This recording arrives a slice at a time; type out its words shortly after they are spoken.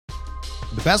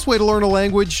The best way to learn a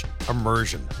language?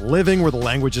 Immersion. Living where the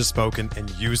language is spoken and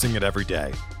using it every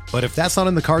day. But if that's not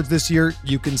in the cards this year,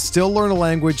 you can still learn a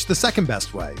language the second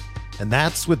best way, and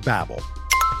that's with Babbel.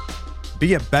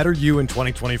 Be a better you in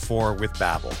 2024 with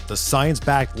Babbel, the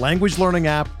science-backed language learning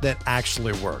app that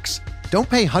actually works. Don't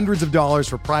pay hundreds of dollars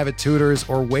for private tutors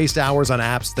or waste hours on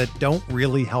apps that don't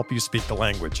really help you speak the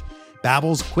language.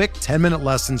 Babbel's quick 10-minute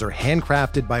lessons are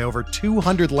handcrafted by over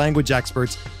 200 language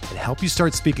experts and help you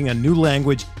start speaking a new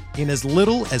language in as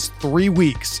little as 3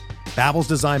 weeks. Babbel's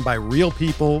designed by real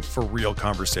people for real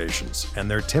conversations,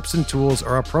 and their tips and tools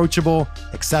are approachable,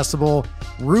 accessible,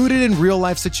 rooted in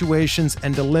real-life situations,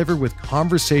 and delivered with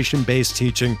conversation-based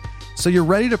teaching, so you're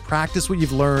ready to practice what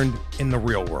you've learned in the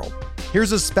real world.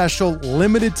 Here's a special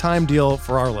limited-time deal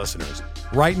for our listeners.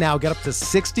 Right now, get up to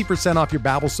 60% off your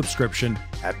Babbel subscription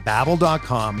at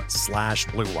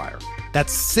babbel.com/Blue Wire.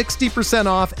 That's 60%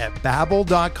 off at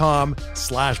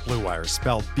babbel.com/Blue Wire,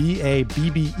 spelled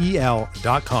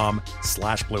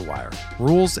BABBEL.com/Blue Wire.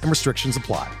 Rules and restrictions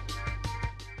apply.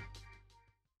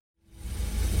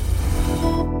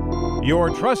 Your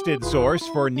trusted source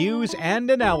for news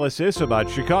and analysis about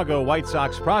Chicago White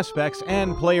Sox prospects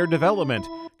and player development,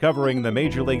 covering the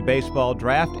Major League Baseball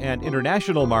draft and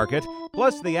international market,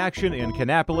 plus the action in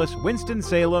Kannapolis,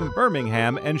 Winston-Salem,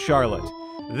 Birmingham, and Charlotte.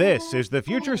 This is the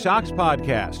Future Sox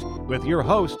Podcast with your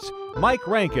hosts, Mike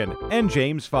Rankin and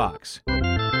James Fox.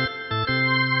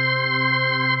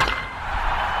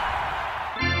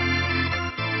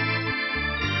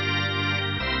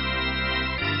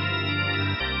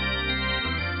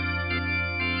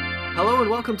 Hello and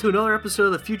welcome to another episode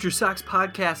of the Future Sox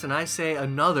Podcast, and I say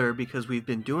another because we've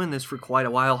been doing this for quite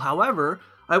a while. However,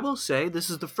 I will say this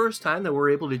is the first time that we're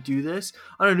able to do this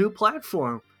on a new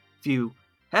platform. If you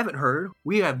haven't heard,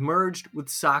 we have merged with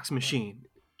Sox Machine.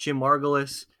 Jim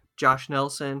Margulis, Josh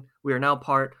Nelson, we are now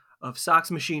part of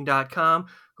SoxMachine.com.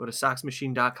 Go to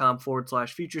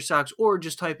SoxMachine.com/Future Sox or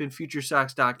just type in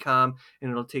FutureSox.com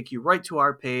and it'll take you right to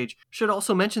our page. Should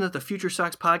also mention that the Future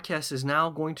Sox Podcast is now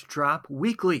going to drop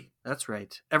weekly. That's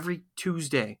right, every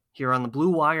Tuesday here on the Blue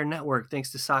Wire Network,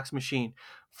 thanks to Sox Machine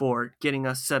for getting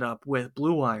us set up with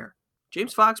Blue Wire.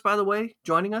 James Fox, by the way,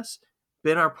 joining us,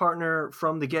 been our partner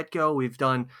from the get-go. We've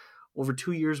done over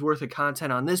 2 years worth of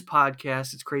content on this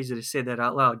podcast. It's crazy to say that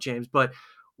out loud, James, but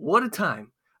what a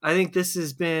time. I think this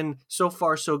has been so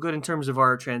far so good in terms of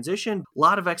our transition. A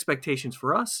lot of expectations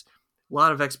for us, a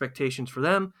lot of expectations for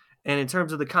them. And in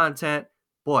terms of the content,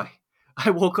 boy, I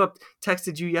woke up,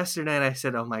 texted you yesterday, and I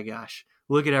said, oh my gosh,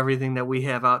 look at everything that we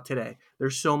have out today.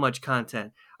 There's so much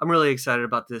content. I'm really excited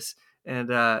about this. And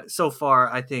so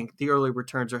far, I think the early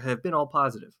returns have been all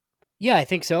positive. Yeah, I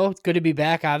think so. It's good to be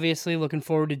back, obviously. Looking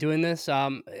forward to doing this.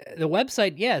 The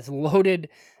website, yeah, it's loaded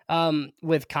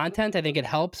with content. I think it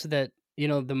helps that, you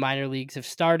know, the minor leagues have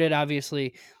started.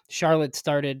 Obviously, Charlotte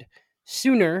started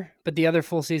sooner, but the other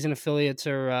full season affiliates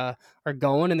are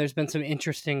going, and there's been some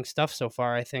interesting stuff so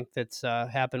far, I think, that's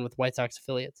happened with White Sox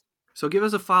affiliates. So give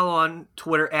us a follow on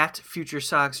Twitter at Future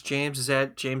Sox. James is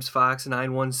at James Fox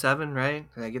 917, right?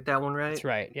 Did I get that one right? That's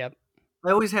right, yep.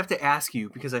 I always have to ask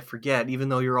you because I forget, even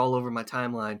though you're all over my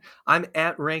timeline. I'm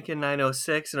at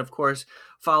Rankin906, and of course,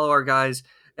 follow our guys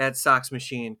at Sox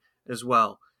Machine as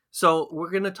well. So we're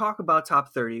going to talk about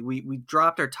top 30. We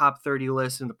dropped our top 30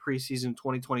 list in the preseason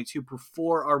 2022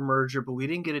 before our merger, but we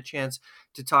didn't get a chance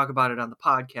to talk about it on the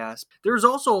podcast. There's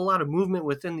also a lot of movement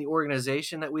within the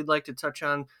organization that we'd like to touch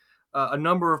on. A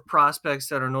number of prospects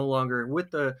that are no longer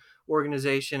with the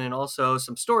organization, and also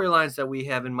some storylines that we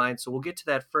have in mind. So we'll get to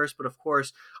that first. But of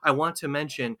course, I want to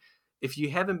mention, if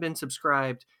you haven't been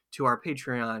subscribed to our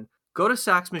Patreon, go to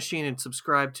Sox Machine and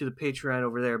subscribe to the Patreon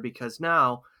over there, because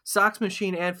now Sox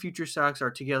Machine and Future Sox are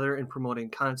together in promoting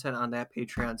content on that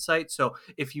Patreon site. So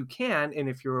if you can, and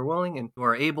if you're willing and you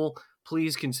are able,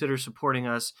 please consider supporting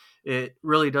us. It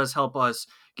really does help us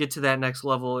get to that next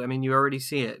level. I mean, you already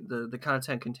see it. The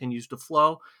content continues to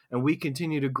flow, and we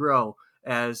continue to grow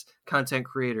as content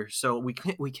creators. So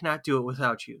we cannot do it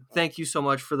without you. Thank you so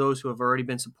much for those who have already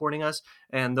been supporting us,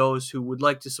 and those who would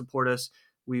like to support us.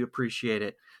 We appreciate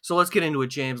it. So let's get into it,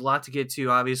 James. A lot to get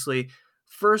to, obviously.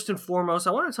 First and foremost,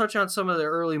 I want to touch on some of the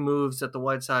early moves that the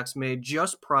White Sox made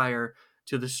just prior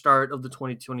to the start of the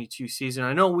 2022 season.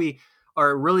 I know we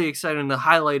are really excited, and the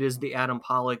highlight is the Adam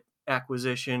Pollock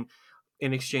acquisition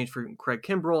in exchange for Craig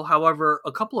Kimbrell. However,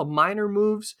 a couple of minor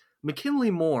moves. McKinley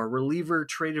Moore, reliever,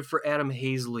 traded for Adam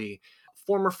Hazley.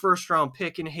 Former first-round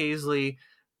pick in Hazley,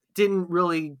 didn't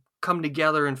really come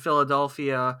together in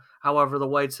Philadelphia. However, the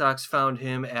White Sox found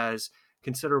him as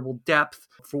considerable depth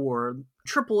for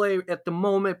AAA at the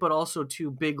moment, but also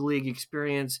to big league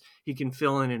experience. He can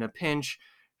fill in a pinch.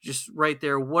 just right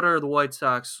there, what are the White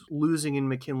Sox losing in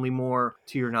McKinley Moore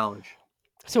to your knowledge?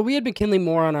 So we had McKinley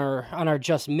Moore on our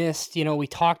just missed. We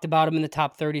talked about him in the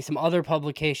top 30. Some other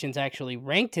publications actually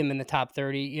ranked him in the top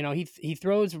 30. He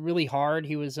throws really hard.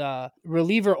 He was a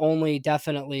reliever only,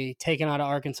 definitely taken out of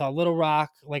Arkansas Little Rock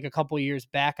like a couple years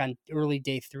back on early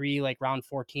day 3, like round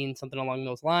 14, something along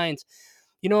those lines.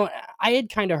 I had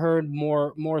kind of heard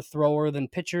more thrower than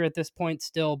pitcher at this point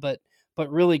still, but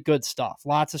really good stuff.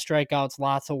 Lots of strikeouts,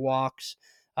 lots of walks.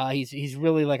 He's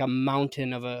really like a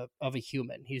mountain of a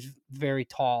human. He's very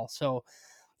tall. So,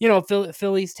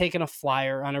 Philly's taking a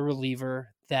flyer on a reliever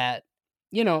that,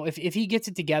 if he gets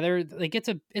it together, like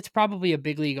it's probably a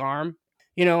big league arm,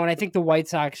 and I think the White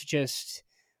Sox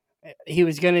he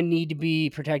was going to need to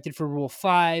be protected for Rule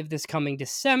 5 this coming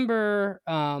December.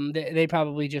 They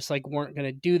probably just weren't going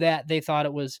to do that. They thought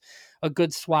it was a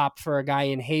good swap for a guy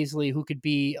in Hazley who could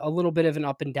be a little bit of an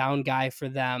up and down guy for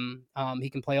them.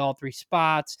 He can play all 3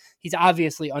 spots. He's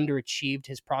obviously underachieved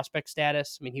his prospect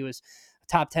status. I mean, he was a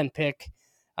top 10 pick.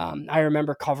 I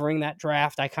remember covering that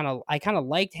draft. I kind of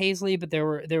liked Hazley, but there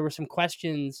were some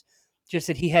questions just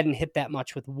that he hadn't hit that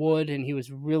much with Wood, and he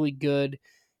was really good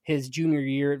his junior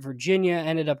year at Virginia,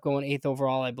 ended up going 8th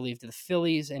overall, I believe, to the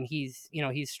Phillies, and he's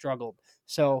struggled.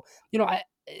 So,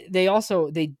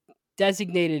 they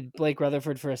designated Blake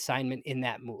Rutherford for assignment in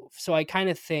that move. So I kind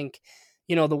of think,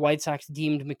 the White Sox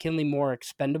deemed McKinley Moore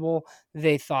expendable.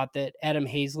 They thought that Adam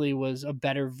Hazley was a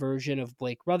better version of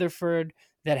Blake Rutherford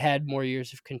that had more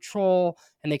years of control,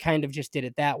 and they kind of just did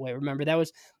it that way. Remember,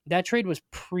 that trade was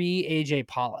pre-AJ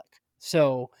Pollock.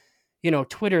 So,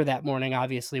 Twitter that morning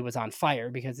obviously was on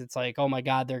fire because it's like, oh my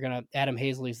God, Adam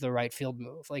Hazley's the right field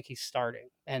move. Like, he's starting.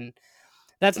 And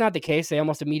that's not the case. They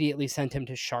almost immediately sent him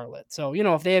to Charlotte. So,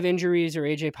 if they have injuries or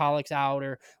AJ Pollock's out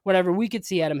or whatever, we could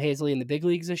see Adam Hazley in the big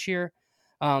leagues this year.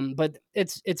 But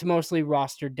it's mostly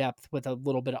roster depth with a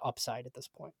little bit of upside at this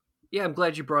point. Yeah, I'm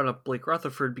glad you brought up Blake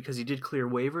Rutherford because he did clear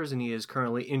waivers and he is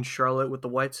currently in Charlotte with the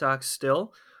White Sox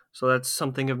still. So that's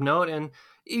something of note. And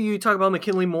you talk about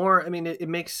McKinley Moore. I mean, it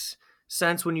makes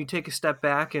sense when you take a step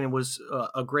back, and it was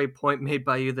a great point made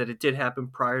by you that it did happen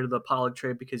prior to the Pollock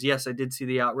trade because, yes, I did see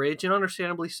the outrage, and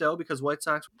understandably so, because White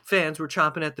Sox fans were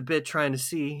chomping at the bit trying to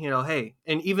see, hey,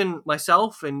 and even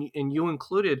myself and you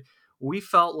included, we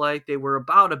felt like they were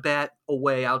about a bat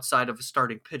away outside of a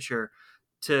starting pitcher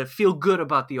to feel good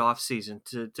about the offseason,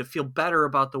 to feel better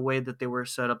about the way that they were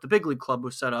set up. The big league club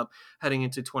was set up heading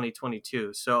into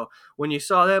 2022. So when you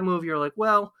saw that move, you're like,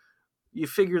 well, you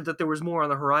figured that there was more on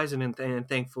the horizon, and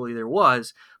thankfully there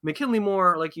was. McKinley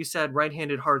Moore, like you said,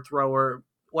 right-handed hard thrower.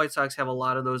 White Sox have a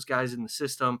lot of those guys in the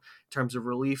system in terms of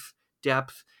relief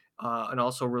depth and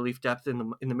also relief depth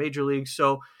in the major leagues.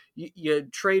 So you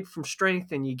trade from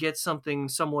strength and you get something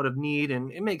somewhat of need,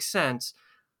 and it makes sense.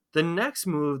 The next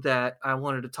move that I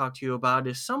wanted to talk to you about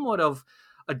is somewhat of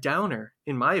a downer,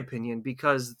 in my opinion,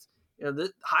 because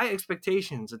the high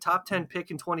expectations, a top 10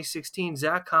 pick in 2016,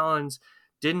 Zach Collins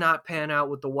did not pan out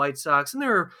with the White Sox, and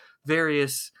there are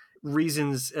various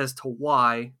reasons as to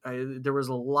why. There was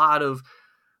a lot of,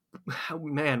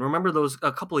 remember those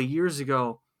a couple of years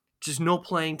ago, just no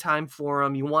playing time for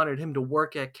him. You wanted him to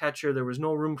work at catcher. There was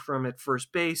no room for him at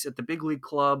first base at the big league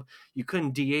club. You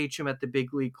couldn't DH him at the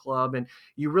big league club, and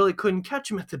you really couldn't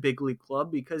catch him at the big league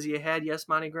club because you had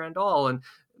Yasmani Grandal, and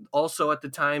also at the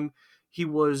time he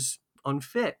was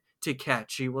unfit to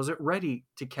catch. He wasn't ready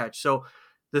to catch. So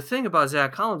the thing about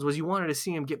Zach Collins was you wanted to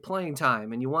see him get playing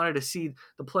time, and you wanted to see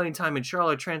the playing time in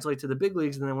Charlotte translate to the big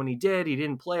leagues. And then when he did, he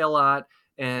didn't play a lot,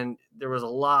 and there was a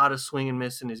lot of swing and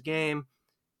miss in his game,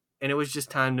 and it was just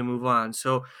time to move on.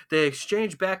 So they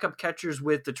exchanged backup catchers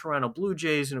with the Toronto Blue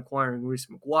Jays and acquiring Reese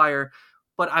McGuire.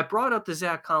 But I brought up the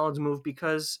Zach Collins move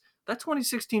because that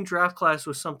 2016 draft class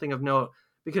was something of note,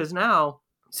 because now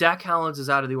Zach Collins is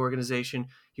out of the organization.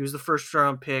 He was the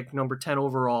first-round pick, number 10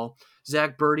 overall.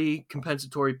 Zach Birdie,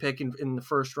 compensatory pick in the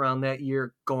first round that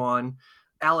year, gone.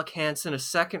 Alec Hansen, a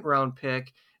second-round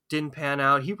pick, didn't pan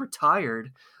out. He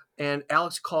retired. And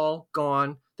Alex Call,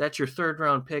 gone. That's your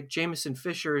third-round pick. Jamison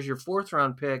Fisher is your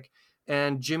fourth-round pick.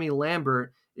 And Jimmy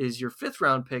Lambert is your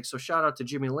fifth-round pick. So shout out to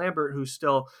Jimmy Lambert, who's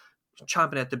still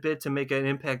chomping at the bit to make an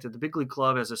impact at the big league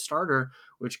club as a starter,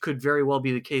 which could very well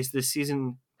be the case this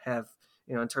season,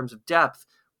 in terms of depth.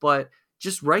 But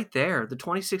just right there, the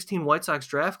 2016 White Sox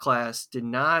draft class did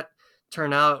not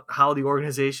turn out how the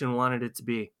organization wanted it to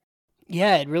be.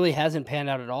 Yeah, it really hasn't panned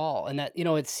out at all. And that,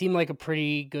 it seemed like a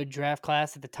pretty good draft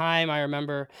class at the time. I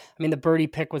remember, the Birdie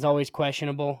pick was always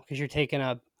questionable because you're taking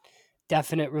a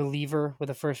definite reliever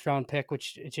with a first round pick,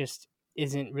 which it just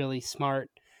isn't really smart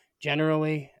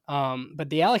generally. But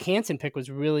the Alec Hansen pick was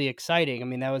really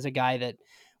exciting. That was a guy that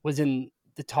was in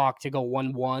the talk to go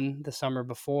 1-1 the summer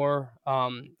before.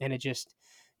 And it just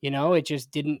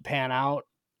didn't pan out.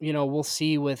 We'll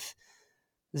see with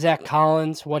Zach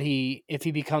Collins, if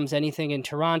he becomes anything in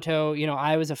Toronto.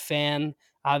 I was a fan,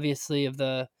 obviously, of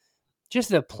the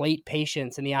plate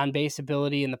patience and the on base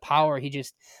ability and the power.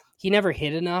 He never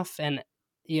hit enough, and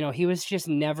he was just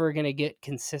never going to get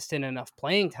consistent enough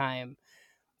playing time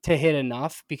to hit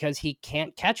enough because he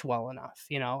can't catch well enough.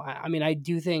 I mean, I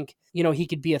do think he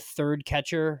could be a third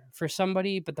catcher for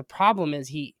somebody, but the problem is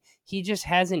he just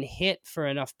hasn't hit for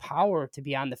enough power to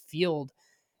be on the field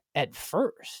at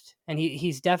first. And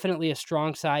he's definitely a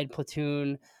strong side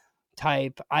platoon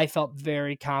type. I felt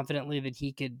very confidently that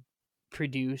he could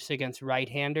produce against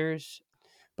right-handers,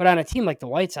 but on a team like the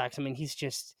White Sox, I mean, he's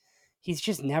just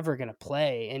never going to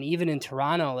play. And even in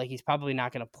Toronto, like, he's probably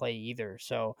not going to play either.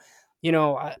 So,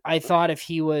 I thought if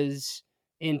he was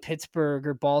in Pittsburgh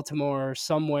or Baltimore or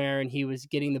somewhere and he was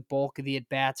getting the bulk of the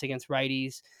at-bats against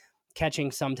righties,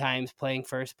 catching sometimes, playing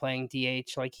first, playing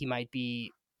DH, like, he might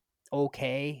be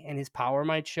okay and his power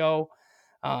might show.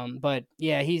 But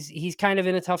yeah, he's kind of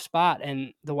in a tough spot,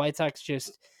 and the White Sox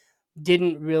just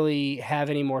didn't really have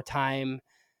any more time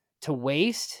to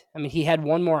waste. I mean, he had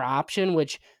one more option,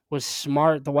 which was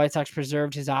smart. The White Sox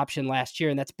preserved his option last year,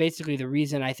 and that's basically the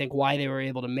reason I think why they were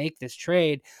able to make this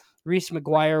trade. Reese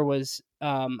McGuire was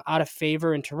out of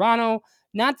favor in Toronto,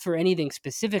 not for anything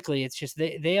specifically. It's just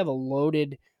they have a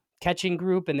loaded catching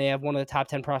group, and they have one of the top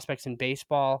 10 prospects in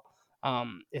baseball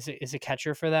is a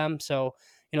catcher for them. So,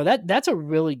 that's a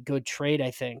really good trade,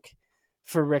 I think,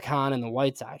 for Rick Hahn and the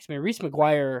White Sox. I mean, Reese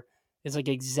McGuire is like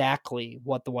exactly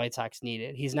what the White Sox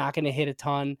needed. He's not going to hit a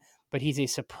ton, but he's a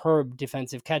superb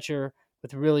defensive catcher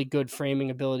with really good framing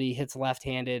ability, hits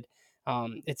left-handed.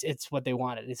 It's what they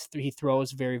wanted. He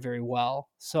throws very, very well.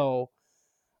 So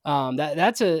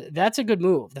that's a good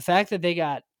move. The fact that they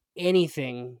got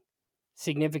anything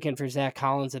significant for Zach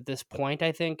Collins at this point,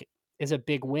 I think, is a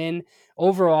big win.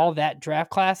 Overall, that draft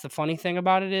class, the funny thing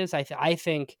about it is I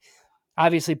think,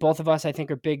 obviously, both of us, I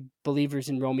think, are big believers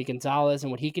in Romy Gonzalez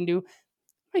and what he can do.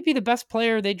 Might be the best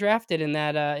player they drafted in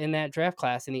that draft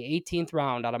class in the 18th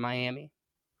round out of Miami.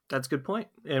 That's a good point.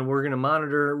 And we're going to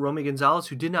monitor Romy Gonzalez,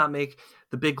 who did not make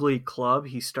the big league club.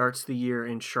 He starts the year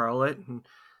in Charlotte. And,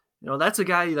 that's a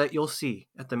guy that you'll see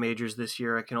at the majors this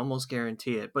year. I can almost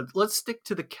guarantee it. But let's stick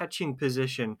to the catching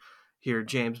position here,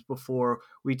 James, before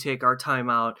we take our time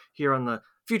out here on the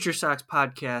Future Sox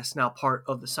podcast, now part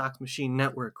of the Sox Machine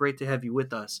Network. Great to have you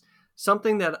with us.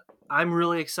 Something that I'm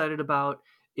really excited about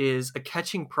is a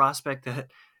catching prospect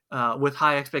that with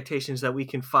high expectations that we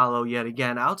can follow yet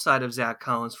again outside of Zach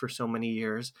Collins for so many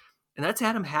years, and that's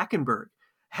Adam Hackenberg.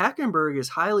 Hackenberg is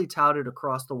highly touted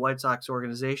across the White Sox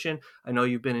organization. I know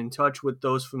you've been in touch with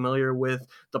those familiar with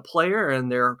the player,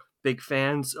 and they're big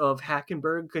fans of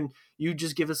Hackenberg. Can you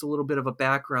just give us a little bit of a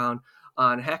background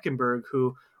on Hackenberg,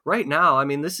 who right now, I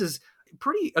mean, this is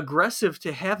pretty aggressive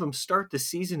to have him start the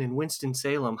season in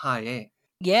Winston-Salem High A.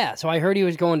 Yeah, so I heard he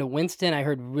was going to Winston. I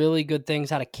heard really good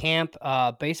things out of camp.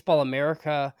 Baseball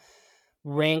America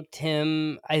ranked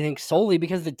him, I think, solely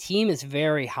because the team is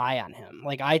very high on him.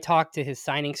 Like, I talked to his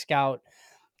signing scout,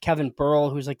 Kevin Burrell,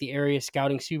 who's like the area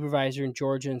scouting supervisor in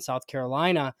Georgia and South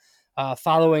Carolina,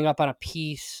 following up on a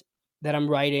piece that I'm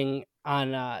writing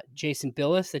on Jason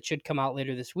Billis that should come out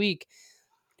later this week.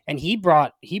 And he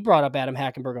brought up Adam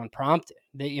Hackenberg unprompted.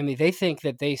 They think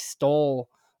that they stole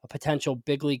a potential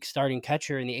big league starting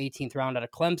catcher in the 18th round out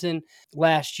of Clemson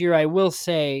last year. I will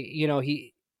say,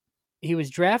 he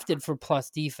was drafted for plus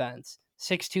defense,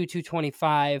 6'2",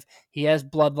 225. He has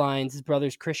bloodlines. His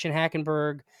brother's Christian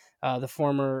Hackenberg, the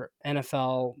former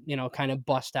NFL, kind of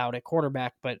bust out at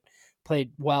quarterback, but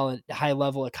played well at high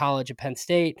level at college at Penn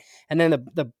State. And then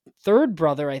the third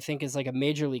brother, I think, is like a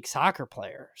Major League Soccer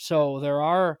player. So there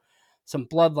are some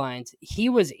bloodlines. He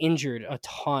was injured a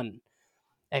ton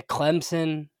at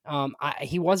Clemson.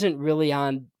 He wasn't really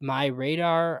on my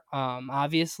radar,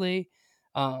 obviously.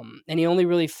 And he only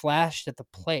really flashed at the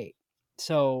plate.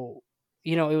 So,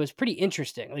 it was pretty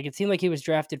interesting. Like, it seemed like he was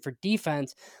drafted for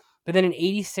defense, but then in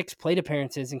 86 plate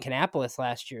appearances in Kannapolis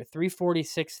last year,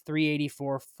 346,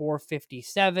 384,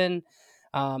 457,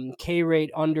 K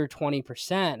rate under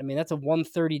 20%. I mean, that's a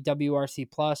 130 WRC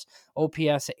plus,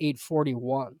 OPS at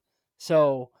 841.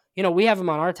 So, we have him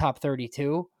on our top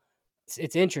 32.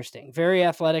 It's interesting. Very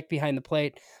athletic behind the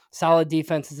plate. Solid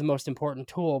defense is the most important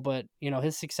tool, but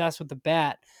his success with the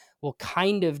bat will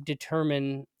kind of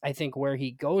determine, I think, where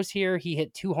he goes here. He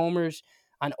hit 2 homers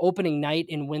on opening night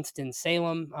in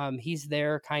Winston-Salem. He's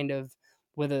there kind of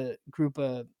with a group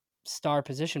of star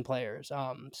position players.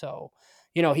 So,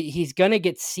 he's going to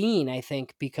get seen, I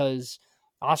think, because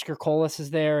Oscar Colas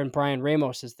is there and Brian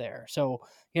Ramos is there. So,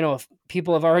 if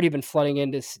people have already been flooding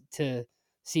in to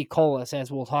see Colas,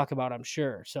 as we'll talk about, I'm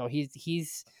sure. So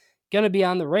he's going to be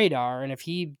on the radar. And if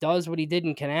he does what he did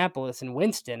in Kannapolis and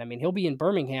Winston, I mean, he'll be in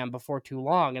Birmingham before too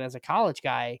long. And as a college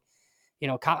guy,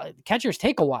 catchers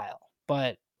take a while,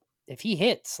 but if he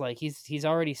hits, like he's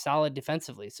already solid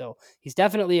defensively. So he's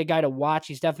definitely a guy to watch.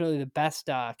 He's definitely the best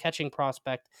catching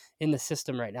prospect in the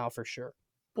system right now for sure.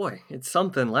 Boy, it's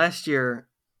something. Last year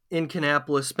in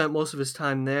Kannapolis, spent most of his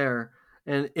time there,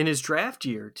 and in his draft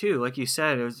year too. Like you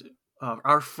said, it was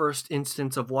our first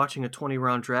instance of watching a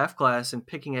 20-round draft class and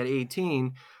picking at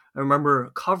 18. I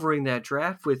remember covering that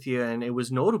draft with you, and it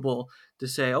was notable to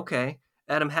say, okay,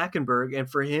 Adam Hackenberg, and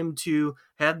for him to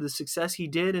have the success he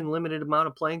did in limited amount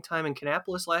of playing time in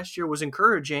Kannapolis last year was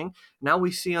encouraging. Now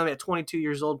we see him at 22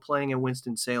 years old playing in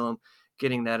Winston-Salem,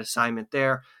 getting that assignment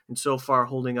there, and so far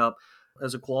holding up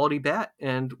as a quality bat,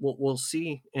 and we'll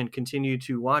see and continue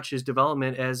to watch his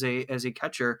development as a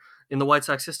catcher in the White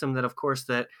Sox system that, of course,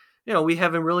 that we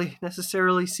haven't really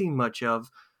necessarily seen much of.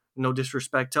 No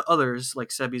disrespect to others like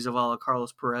Sebi Zavala,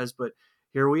 Carlos Perez, but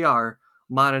here we are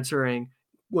monitoring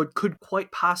what could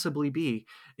quite possibly be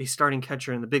a starting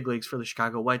catcher in the big leagues for the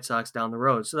Chicago White Sox down the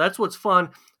road. So that's what's fun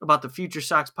about the Future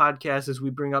Sox podcast as we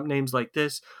bring up names like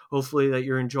this. Hopefully that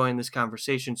you're enjoying this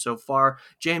conversation so far.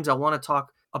 James, I want to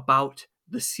talk about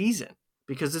the season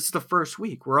because it's the first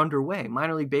week. We're underway.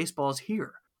 Minor League Baseball is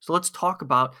here. So let's talk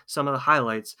about some of the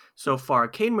highlights so far.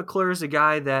 Cade McClure is a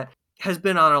guy that has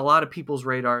been on a lot of people's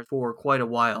radar for quite a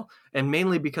while, and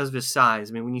mainly because of his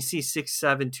size. I mean, when you see 6'7",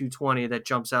 220, that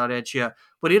jumps out at you,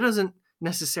 but he doesn't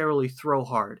necessarily throw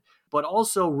hard. But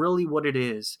also really what it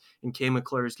is in Cade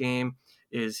McClure's game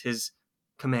is his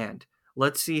command.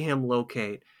 Let's see him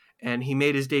locate. And he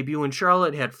made his debut in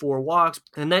Charlotte, had 4 walks.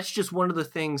 And that's just one of the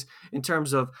things in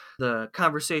terms of the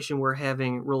conversation we're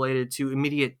having related to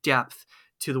immediate depth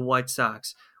to the White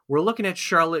Sox. We're looking at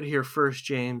Charlotte here first,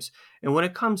 James. And when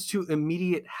it comes to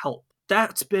immediate help,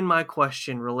 that's been my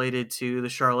question related to the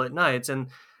Charlotte Knights. And,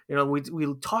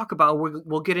 we talk about,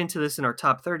 we'll get into this in our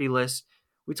top 30 list.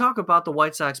 We talk about the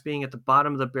White Sox being at the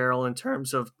bottom of the barrel in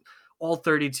terms of all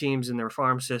 30 teams in their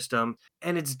farm system.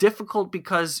 And it's difficult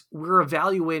because we're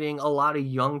evaluating a lot of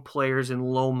young players in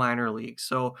low minor leagues.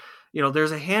 So,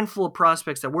 there's a handful of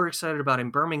prospects that we're excited about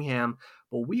in Birmingham,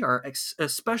 but we are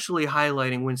especially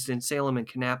highlighting Winston-Salem and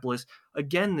Kannapolis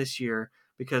again this year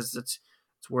because it's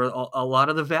where a lot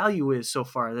of the value is so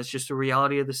far. That's just the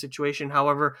reality of the situation.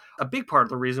 However, a big part of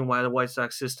the reason why the White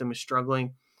Sox system is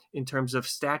struggling in terms of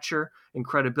stature and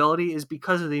credibility is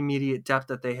because of the immediate depth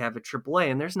that they have at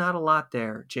AAA. And there's not a lot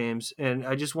there, James. And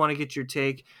I just want to get your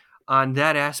take on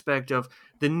that aspect of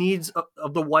the needs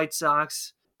of the White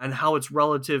Sox and how it's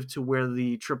relative to where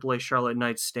the AAA Charlotte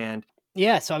Knights stand.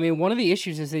 Yeah, so I mean, one of the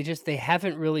issues is they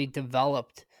haven't really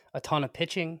developed a ton of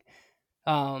pitching.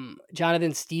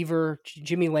 Jonathan Stever,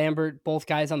 Jimmy Lambert, both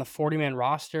guys on the 40-man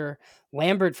roster.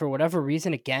 Lambert, for whatever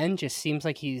reason, again, just seems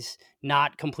like he's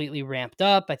not completely ramped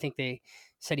up. I think they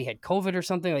said he had COVID or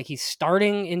something. Like he's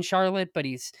starting in Charlotte, but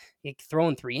he's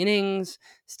throwing 3 innings.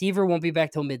 Stever won't be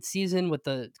back till midseason with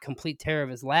the complete tear of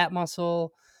his lat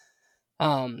muscle.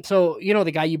 So,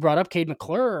 the guy you brought up, Cade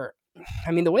McClure,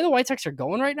 I mean, the way the White Sox are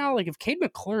going right now, like if Cade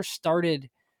McClure started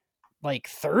like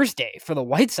Thursday for the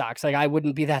White Sox, like I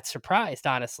wouldn't be that surprised,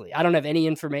 honestly. I don't have any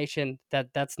information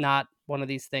that's not one of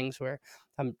these things where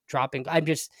I'm dropping. I'm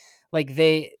just like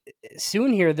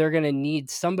soon here, they're going to need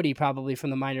somebody probably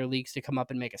from the minor leagues to come up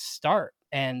and make a start.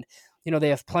 And, they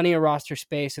have plenty of roster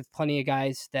space with plenty of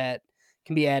guys that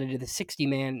can be added to the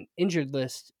 60-man injured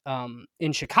list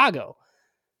in Chicago.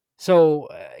 So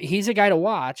he's a guy to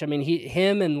watch. I mean,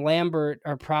 him and Lambert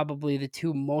are probably the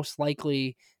 2 most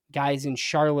likely guys in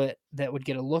Charlotte that would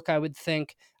get a look, I would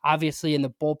think. Obviously, in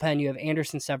the bullpen, you have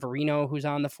Anderson Severino, who's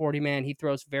on the 40-man. He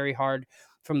throws very hard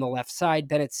from the left side.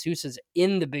 Bennett Sousa's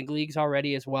in the big leagues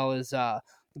already, as well as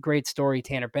great story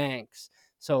Tanner Banks.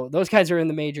 So those guys are in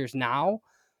the majors now.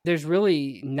 There's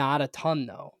really not a ton,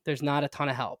 though. There's not a ton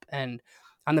of help. And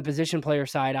on the position player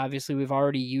side, obviously, we've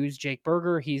already used Jake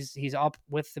Berger. He's up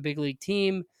with the big league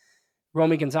team.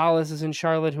 Romy Gonzalez is in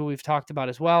Charlotte, who we've talked about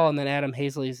as well. And then Adam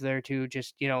Hazley is there too,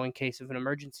 just, in case of an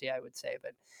emergency, I would say.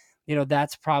 But,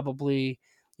 that's probably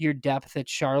your depth at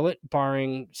Charlotte,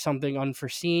 barring something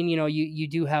unforeseen. You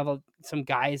do have some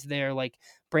guys there like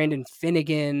Brandon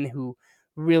Finnegan, who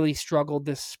really struggled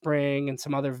this spring, and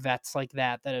some other vets like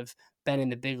that have been in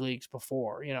the big leagues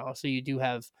before, So you do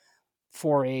have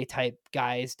 4A type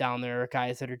guys down there,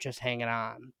 guys that are just hanging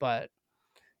on. But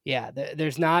yeah,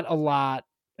 there's not a lot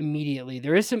immediately.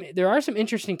 There are some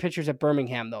interesting pitchers at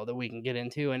Birmingham though that we can get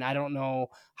into, and I don't know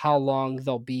how long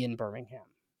they'll be in Birmingham.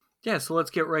 Yeah, so let's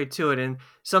get right to it. And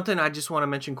something I just want to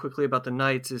mention quickly about the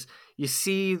Knights is you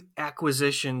see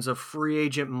acquisitions of free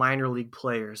agent minor league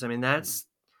players. I mean, that's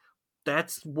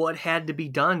what had to be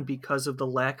done because of the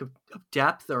lack of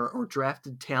depth or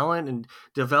drafted talent and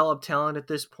developed talent at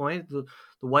this point. The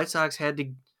White Sox had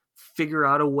to figure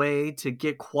out a way to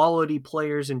get quality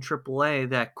players in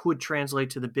AAA that could translate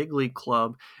to the big league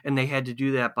club, and they had to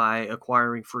do that by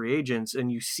acquiring free agents,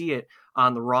 and you see it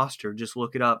on the roster. Just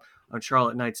look it up on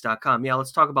charlotteknights.com. Yeah,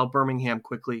 let's talk about Birmingham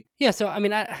quickly. Yeah, so I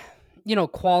mean,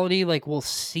 quality, like, we'll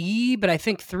see, but I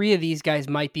think 3 of these guys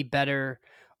might be better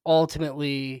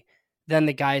ultimately than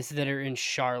the guys that are in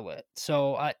Charlotte.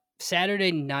 So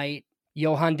Saturday night,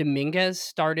 Johan Dominguez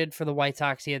started for the White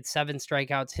Sox. He had 7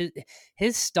 strikeouts.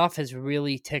 His stuff has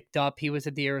really ticked up. He was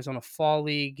at the Arizona Fall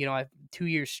League, 2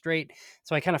 years straight.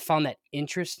 So I kind of found that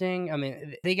interesting. I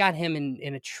mean, they got him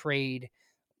in a trade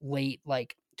late,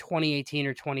 like 2018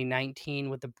 or 2019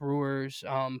 with the Brewers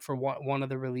for one of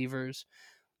the relievers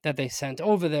that they sent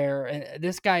over there. And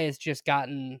this guy has just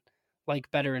gotten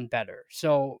like better and better.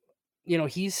 So,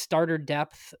 he's starter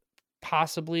depth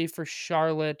possibly for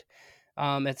Charlotte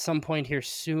at some point here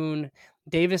soon.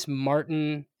 Davis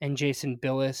Martin and Jason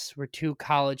Billis were 2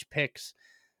 college picks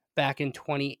back in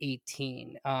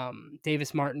 2018.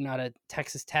 Davis Martin out of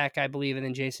Texas Tech, I believe, and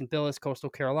then Jason Billis,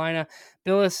 Coastal Carolina.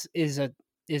 Billis is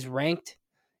ranked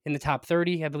in the top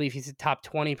 30. I believe he's a top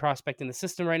 20 prospect in the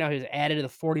system right now. He was added to the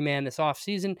 40-man this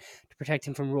offseason to protect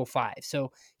him from Rule 5.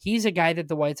 So he's a guy that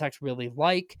the White Sox really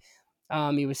like.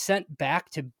 He was sent back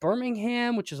to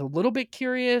Birmingham, which is a little bit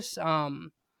curious.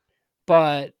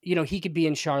 But, he could be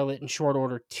in Charlotte in short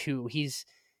order too. He's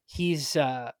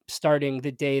starting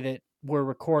the day that we're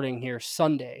recording here,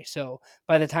 Sunday. So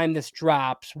by the time this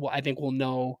drops, I think we'll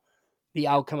know the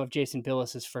outcome of Jason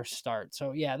Billis's first start.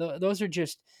 So yeah, those are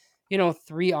just,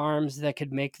 3 arms that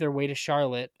could make their way to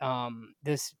Charlotte.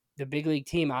 The big league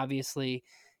team obviously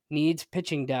needs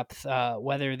pitching depth,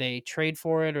 whether they trade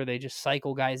for it or they just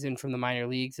cycle guys in from the minor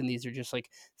leagues. And these are just like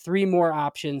 3 more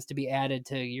options to be added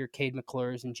to your Cade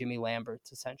McClure's and Jimmy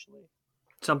Lambert's, essentially.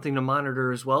 Something to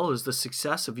monitor as well is the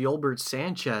success of Yolbert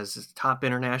Sanchez, top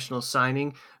international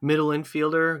signing, middle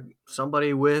infielder,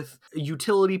 somebody with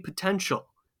utility potential.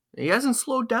 He hasn't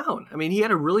slowed down. I mean, he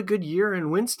had a really good year in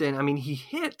Winston. I mean, he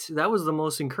hit. That was the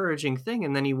most encouraging thing.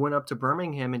 And then he went up to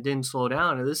Birmingham and didn't slow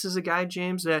down. And this is a guy,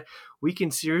 James, that we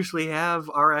can seriously have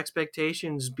our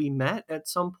expectations be met at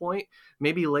some point.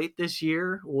 Maybe late this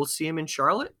year, we'll see him in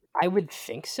Charlotte. I would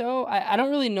think so. I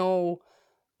don't really know,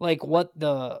 like, what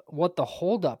the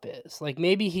holdup is. Like,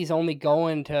 maybe he's only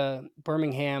going to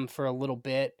Birmingham for a little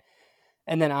bit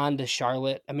and then on to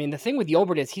Charlotte. I mean, the thing with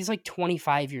Yolbert is he's like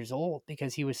 25 years old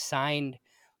because he was signed,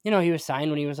 when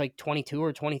he was like 22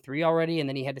 or 23 already, and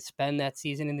then he had to spend that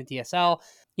season in the DSL.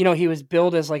 He was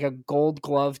billed as like a Gold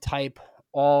Glove type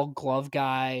all glove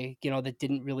guy, that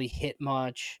didn't really hit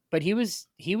much, but he was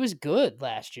good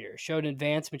last year. Showed an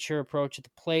advanced, mature approach at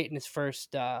the plate in his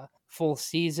first full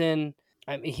season.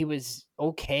 I mean, he was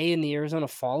okay in the Arizona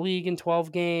Fall League in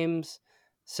 12 games.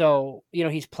 So,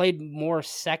 he's played more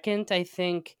second, I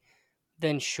think,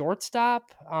 than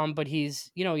shortstop. But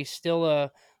he's still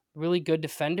a really good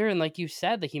defender. And like you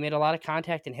said, like, he made a lot of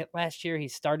contact and hit last year. He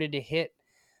started to hit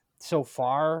so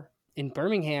far in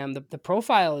Birmingham. The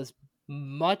profile is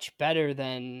much better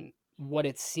than what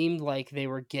it seemed like they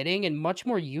were getting, and much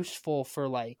more useful for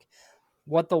like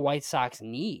what the White Sox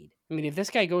need. I mean, if this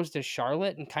guy goes to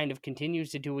Charlotte and kind of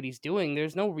continues to do what he's doing,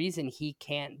 there's no reason he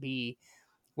can't be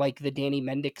like the Danny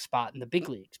Mendick spot in the big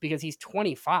leagues, because he's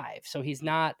 25. So it's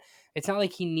not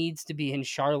like he needs to be in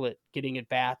Charlotte getting at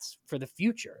bats for the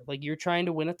future. Like, you're trying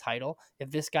to win a title. If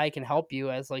this guy can help you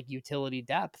as like utility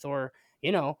depth, or,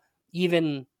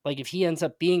 even like if he ends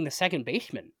up being the second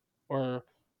baseman, or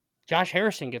Josh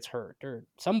Harrison gets hurt, or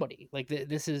somebody like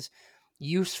this is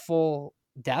useful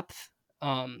depth.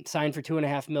 Signed for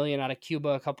 $2.5 million out of Cuba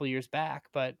a couple of years back,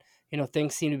 but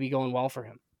things seem to be going well for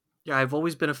him. Yeah, I've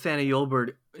always been a fan of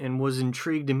Yolbert and was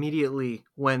intrigued immediately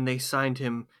when they signed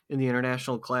him in the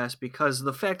international class, because of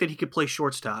the fact that he could play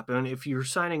shortstop. And if you're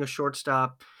signing a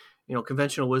shortstop,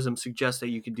 conventional wisdom suggests that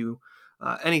you could do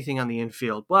anything on the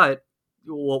infield. But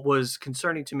what was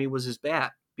concerning to me was his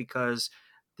bat, because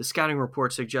the scouting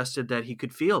report suggested that he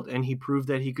could field, and he proved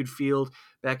that he could field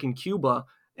back in Cuba.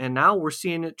 And now we're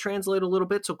seeing it translate a little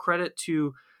bit. So credit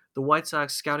to the White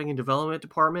Sox scouting and development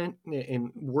department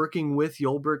in working with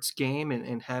Yolbert's game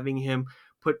and having him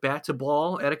put bat to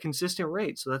ball at a consistent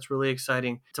rate. So that's really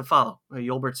exciting to follow.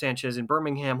 Yolbert Sanchez in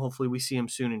Birmingham. Hopefully we see him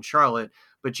soon in Charlotte.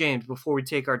 But James, before we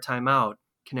take our time out,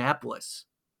 Kannapolis,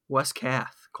 Wes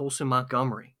Kath, Colson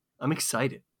Montgomery. I'm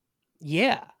excited.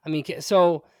 Yeah. I mean,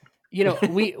 so,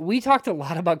 we talked a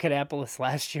lot about Kannapolis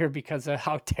last year because of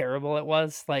how terrible it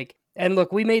was. And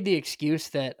look, we made the excuse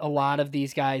that a lot of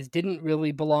these guys didn't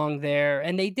really belong there,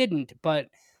 and they didn't, but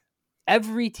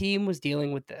every team was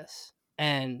dealing with this,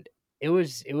 and it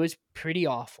was pretty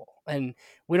awful. And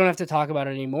we don't have to talk about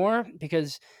it anymore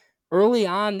because early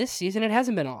on this season, it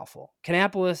hasn't been awful.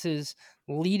 Kannapolis is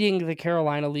leading the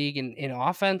Carolina League in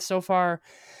offense so far.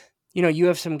 You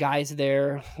have some guys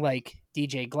there like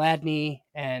DJ Gladney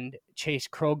and Chase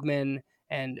Krogman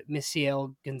and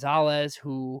Misiel Gonzalez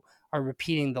who are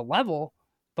repeating the level,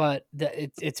 but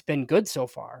it's been good so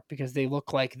far because they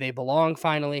look like they belong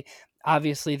finally.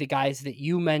 Obviously, the guys that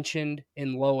you mentioned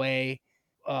in low A,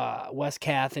 Wes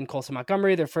Kath and Colson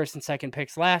Montgomery, their first and second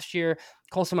picks last year.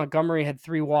 Colson Montgomery had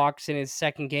 3 walks in his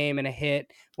second game and a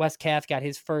hit. Wes Kath got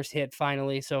his first hit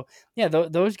finally. So, yeah,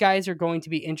 those guys are going to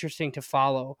be interesting to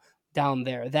follow down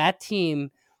there. That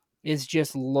team is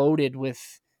just loaded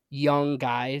with young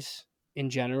guys in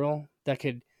general that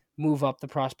could move up the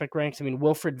prospect ranks. I mean,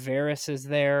 Wilfred Veras is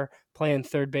there playing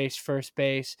third base, first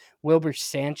base. Wilbur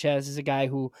Sanchez is a guy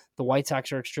who the White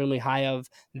Sox are extremely high of.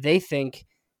 They think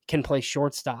can play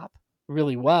shortstop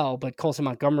really well, but Colson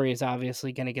Montgomery is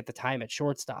obviously going to get the time at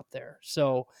shortstop there.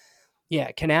 So,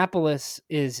 yeah, Kannapolis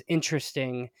is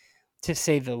interesting to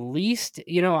say the least.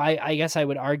 I guess I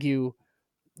would argue,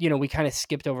 we kind of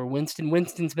skipped over Winston.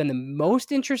 Winston's been the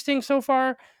most interesting so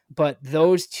far, but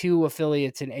those two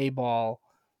affiliates in A-ball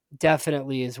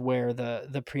definitely is where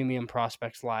the premium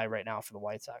prospects lie right now for the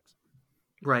White Sox.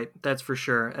 Right, that's for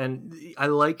sure. And I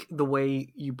like the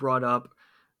way you brought up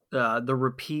the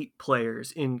repeat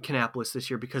players in Kannapolis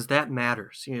this year because that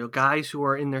matters. Guys who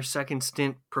are in their second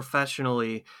stint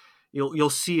professionally, you'll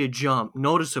see a jump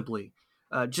noticeably.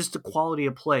 Just the quality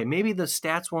of play. Maybe the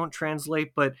stats won't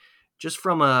translate, but just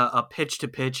from a pitch to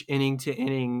pitch, inning to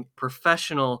inning,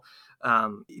 professional,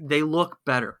 they look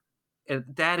better. And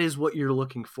that is what you're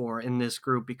looking for in this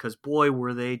group because, boy,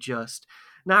 were they just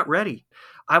not ready.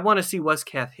 I want to see Wes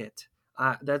Kath hit.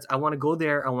 I want to go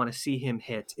there. I want to see him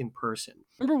hit in person.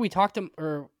 Remember we talked to him,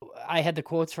 or I had the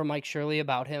quotes from Mike Shirley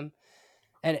about him.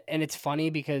 And it's funny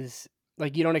because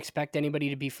you don't expect anybody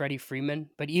to be Freddie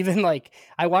Freeman, but even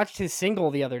I watched his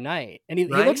single the other night and he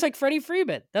looks like Freddie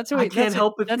Freeman. That's who he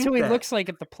looks like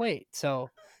at the plate. So,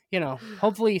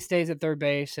 hopefully he stays at third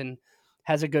base and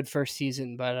has a good first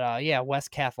season, but Wes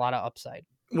Kath, a lot of upside.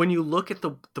 When you look at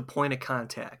the point of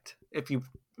contact, if you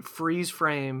freeze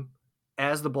frame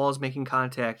as the ball is making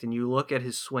contact and you look at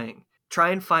his swing,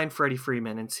 try and find Freddie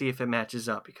Freeman and see if it matches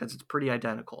up because it's pretty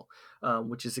identical,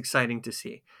 which is exciting to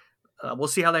see. We'll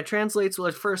see how that translates. So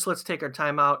let's take our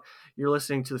time out. You're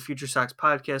listening to the Future Sox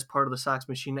podcast, part of the Sox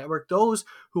Machine Network. Those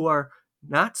who are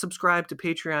not subscribed to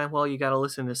Patreon, well, you got to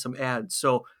listen to some ads.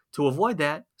 So to avoid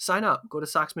that, sign up. Go to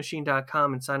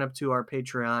SoxMachine.com and sign up to our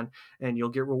Patreon, and you'll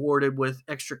get rewarded with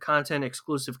extra content,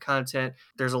 exclusive content.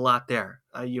 There's a lot there.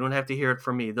 You don't have to hear it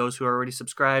from me. Those who are already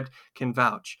subscribed can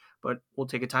vouch. But we'll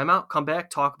take a time out, come back,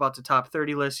 talk about the top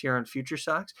 30 list here on Future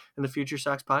Sox and the Future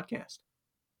Sox podcast.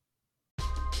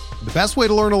 The best way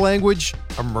to learn a language?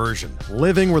 Immersion.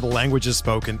 Living where the language is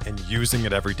spoken and using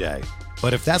it every day.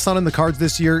 But if that's not in the cards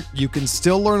this year, you can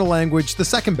still learn a language the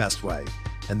second best way.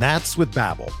 And that's with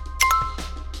Babbel.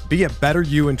 Be a better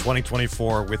you in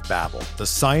 2024 with Babbel, the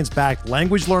science-backed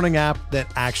language learning app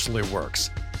that actually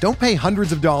works. Don't pay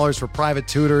hundreds of dollars for private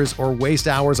tutors or waste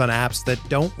hours on apps that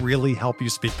don't really help you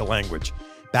speak the language.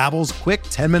 Babbel's quick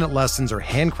 10-minute lessons are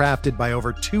handcrafted by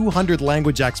over 200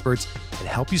 language experts that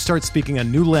help you start speaking a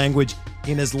new language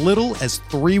in as little as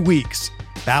 3 weeks.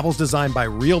 Babbel's designed by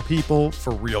real people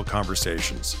for real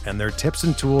conversations, and their tips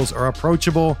and tools are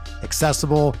approachable,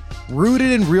 accessible, rooted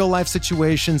in real-life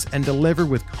situations, and delivered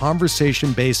with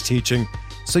conversation-based teaching,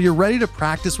 so you're ready to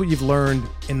practice what you've learned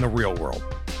in the real world.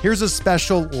 Here's a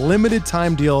special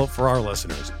limited-time deal for our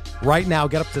listeners. Right now,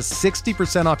 get up to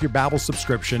 60% off your Babbel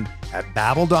subscription at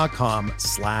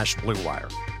babbel.com/Blue Wire.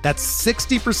 That's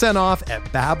 60% off at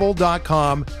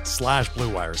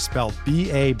babbel.com/Blue Wire, spelled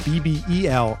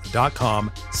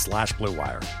BABBEL.com/Blue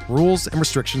Wire. Rules and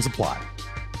restrictions apply.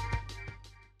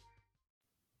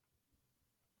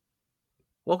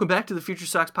 Welcome back to the Future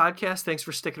Sox podcast. Thanks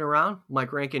for sticking around.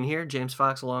 Mike Rankin here, James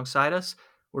Fox alongside us.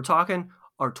 We're talking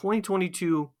our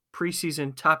 2022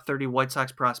 preseason top 30 White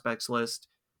Sox prospects list.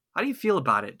 How do you feel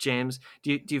about it, James?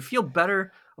 Do you feel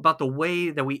better about the way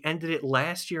that we ended it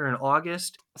last year in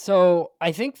August? So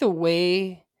I think the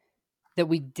way that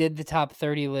we did the top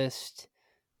 30 list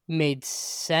made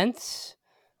sense.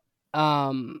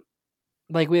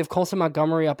 Like we have Colson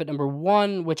Montgomery up at number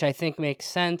 1, which I think makes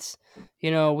sense. We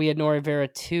had Nori Vera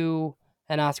 2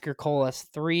 and Oscar Colas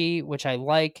 3, which I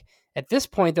like. At this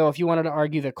point, though, if you wanted to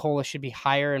argue that Colas should be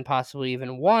higher and possibly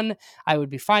even 1, I would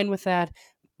be fine with that.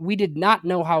 We did not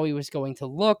know how he was going to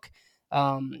look.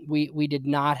 We did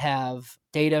not have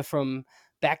data from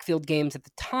backfield games at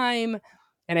the time.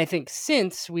 And I think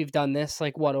since we've done this,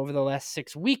 over the last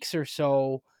 6 weeks or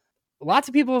so, lots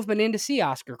of people have been in to see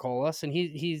Oscar Colas, and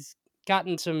he's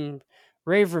gotten some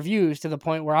rave reviews to the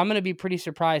point where I'm going to be pretty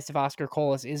surprised if Oscar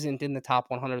Colas isn't in the top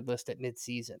 100 list at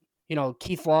midseason.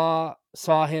 Keith Law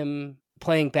saw him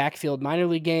playing backfield minor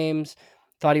league games,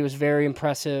 thought he was very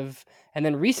impressive. And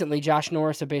then recently, Josh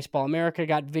Norris of Baseball America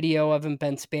got video of him.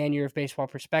 Ben Spanier of Baseball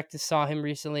Prospectus saw him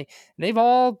recently. They've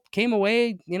all came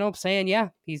away, saying, yeah,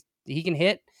 he can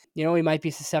hit. He might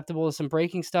be susceptible to some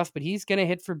breaking stuff, but he's going to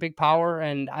hit for big power,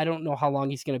 and I don't know how long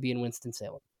he's going to be in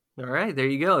Winston-Salem. All right, there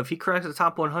you go. If he cracks the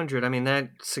top 100, that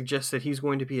suggests that he's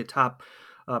going to be a top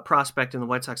prospect in the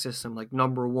White Sox system, like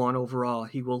number 1 overall.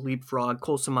 He will leapfrog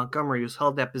Colson Montgomery, who's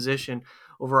held that position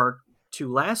over our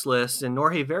 2 last lists, and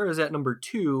Norge Vera is at number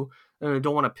 2. And I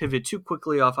don't want to pivot too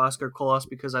quickly off Oscar Colas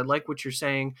because I like what you're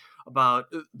saying about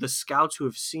the scouts who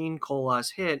have seen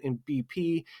Colas hit in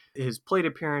BP, his plate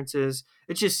appearances.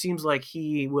 It just seems like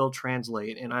he will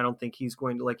translate, and I don't think he's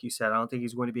going to, like you said, I don't think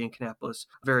he's going to be in Kannapolis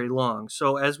very long.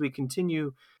 So as we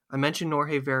continue, I mentioned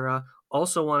Norge Vera.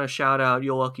 Also want to shout out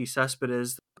Yoelqui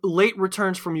Cespedes. Late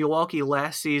returns from Yoelqui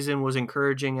last season was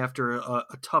encouraging after a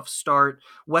tough start.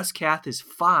 Wes Kath is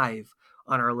 5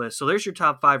 on our list. So there's your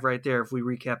top 5 right there. If we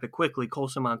recap it quickly: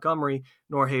 Colson Montgomery,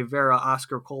 Norge Vera,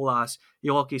 Oscar Colas,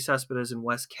 Yoelqui Cespedes, and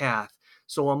Wes Kath.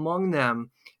 So among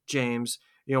them, James,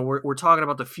 we're talking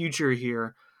about the future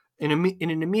here. In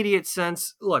an immediate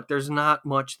sense, look, there's not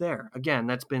much there. Again,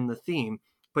 that's been the theme.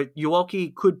 But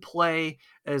Yoelqui could play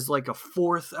as like a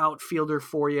 4th outfielder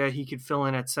for you. He could fill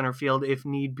in at center field if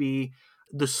need be.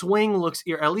 The swing looks,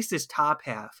 at least his top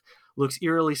half, looks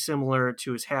eerily similar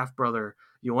to his half-brother,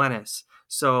 Yoenis.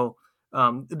 So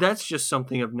that's just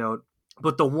something of note.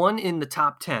 But the one in the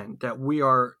top 10 that we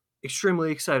are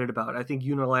extremely excited about, I think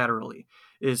unilaterally,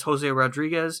 is Jose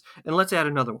Rodriguez. And let's add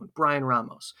another one, Brian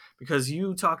Ramos. Because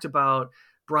you talked about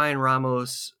Brian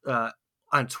Ramos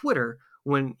on Twitter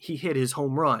when he hit his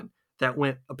home run that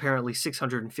went apparently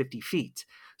 650 feet.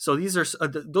 So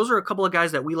those are a couple of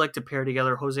guys that we like to pair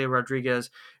together, Jose Rodriguez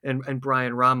and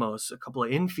Brian Ramos, a couple of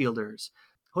infielders.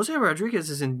 Jose Rodriguez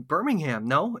is in Birmingham,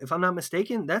 no? If I'm not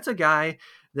mistaken, that's a guy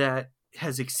that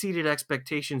has exceeded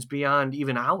expectations beyond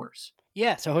even ours.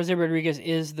 Yeah, so Jose Rodriguez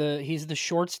he's the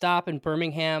shortstop in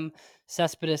Birmingham.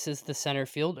 Cespedes is the center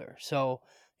fielder. So,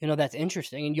 that's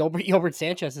interesting. And Yolbert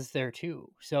Sanchez is there too.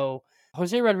 So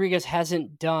Jose Rodriguez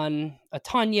hasn't done a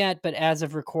ton yet, but as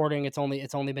of recording, it's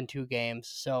only been 2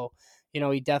 games. So,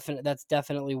 that's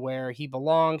definitely where he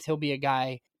belongs. He'll be a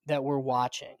guy that we're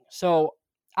watching. So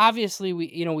obviously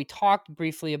we talked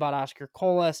briefly about Oscar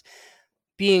Colas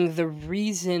being the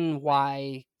reason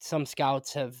why some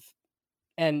scouts have,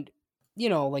 and,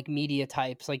 like media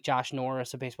types like Josh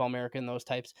Norris of Baseball America and those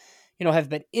types, have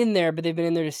been in there, but they've been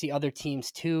in there to see other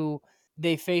teams too.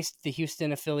 They faced the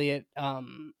Houston affiliate,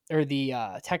 or the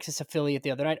Texas affiliate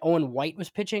the other night. Owen White was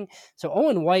pitching. So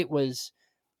Owen White was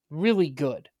really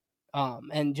good,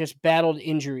 and just battled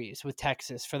injuries with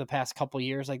Texas for the past couple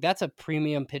years. Like, that's a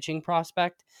premium pitching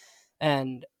prospect.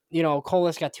 And,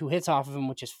 Colas got 2 hits off of him,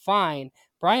 which is fine.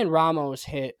 Brian Ramos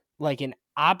hit like an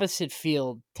opposite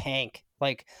field tank,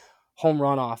 like home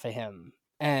run off of him.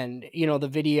 And, the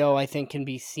video I think can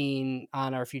be seen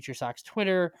on our Future Sox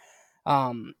Twitter.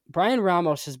 Brian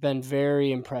Ramos has been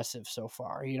very impressive so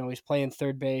far. He's playing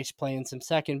third base, playing some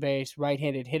second base,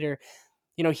 right-handed hitter.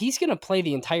 He's going to play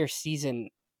the entire season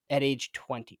at age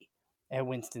 20 at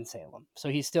Winston-Salem. So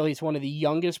he's one of the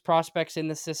youngest prospects in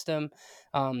the system.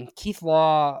 Keith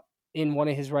Law, in one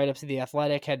of his write-ups of The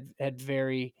Athletic, had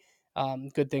very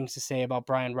good things to say about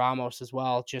Brian Ramos as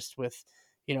well, just with,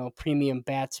 premium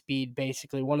bat speed.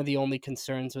 Basically, one of the only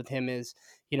concerns with him is,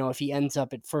 if he ends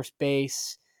up at first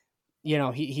base,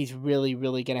 he's really,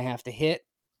 really going to have to hit.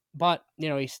 But,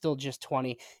 he's still just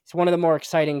 20. He's one of the more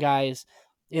exciting guys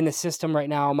in the system right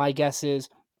now. My guess is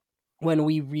when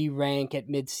we re-rank at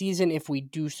midseason, if we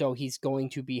do so, he's going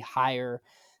to be higher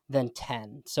than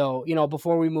 10. So,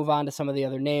 before we move on to some of the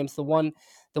other names, the one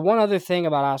other thing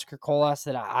about Oscar Colas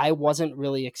that I wasn't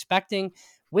really expecting,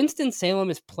 Winston-Salem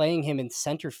is playing him in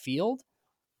center field.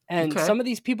 And Some of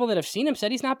these people that have seen him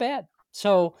said he's not bad.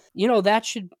 So, that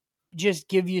should just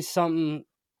give you something,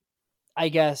 I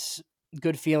guess,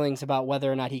 good feelings about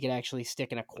whether or not he could actually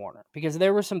stick in a corner, because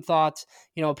there were some thoughts,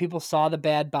 people saw the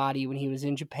bad body when he was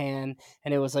in Japan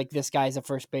and it was like, this guy's a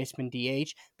first baseman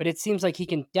DH, but it seems like he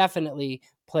can definitely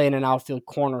play in an outfield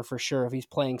corner for sure if he's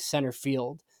playing center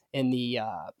field in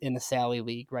the Sally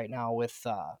League right now with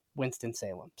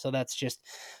Winston-Salem. So that's just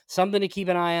something to keep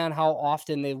an eye on, how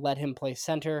often they let him play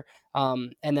center.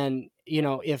 And then,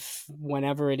 if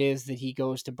whenever it is that he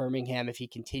goes to Birmingham, if he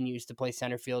continues to play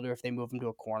center field or if they move him to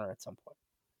a corner at some point.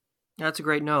 That's a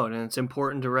great note, and it's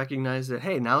important to recognize that,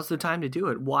 hey, now's the time to do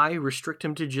it. Why restrict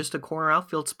him to just a corner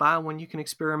outfield spot when you can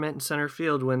experiment in center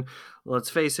field when, let's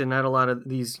face it, not a lot of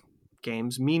these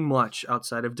games mean much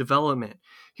outside of development.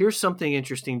 Here's something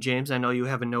interesting, James. I know you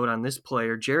have a note on this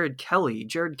player, Jared Kelly.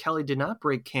 Jared Kelly did not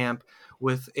break camp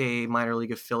with a minor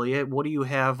league affiliate. What do you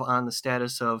have on the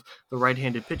status of the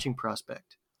right-handed pitching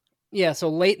prospect? Yeah, so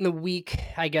late in the week,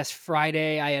 I guess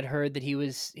Friday, I had heard that he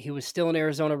was still in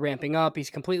Arizona ramping up. He's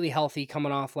completely healthy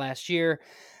coming off last year.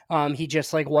 He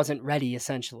just wasn't ready,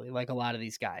 essentially, like a lot of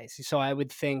these guys. So I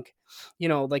would think,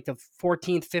 like the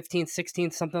 14th, 15th,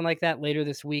 16th, something like that later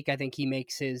this week, I think he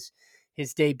makes his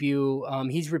debut.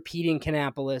 He's repeating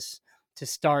Kannapolis to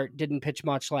start, didn't pitch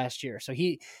much last year. So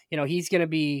he's going to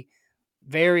be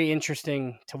very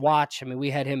interesting to watch. I mean, we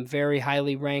had him very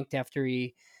highly ranked after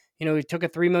he took a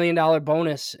 $3 million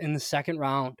bonus in the second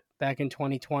round back in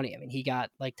 2020. I mean, he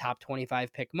got top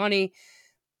 25 pick money,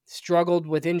 struggled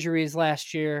with injuries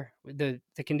last year. The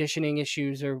conditioning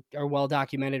issues are well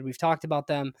documented. We've talked about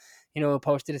them.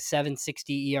 Posted a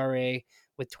 7.60 ERA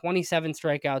with 27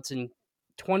 strikeouts and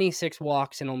 26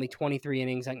 walks and only 23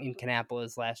 innings in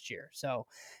Kannapolis last year. So,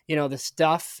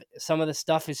 some of the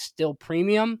stuff is still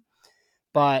premium,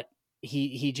 but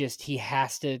he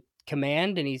has to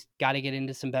command, and he's got to get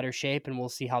into some better shape, and we'll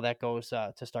see how that goes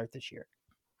to start this year.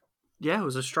 Yeah, it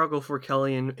was a struggle for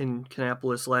Kelly in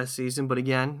Kannapolis last season, but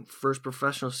again, first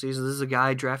professional season. This is a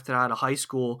guy drafted out of high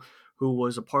school who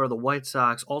was a part of the White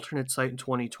Sox alternate site in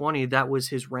 2020. That was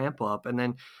his ramp up, and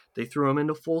then they threw him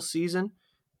into full season.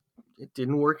 It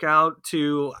didn't work out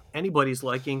to anybody's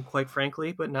liking, quite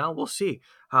frankly, but now we'll see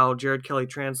how Jared Kelly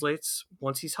translates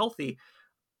once he's healthy.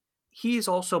 He is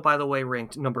also, by the way,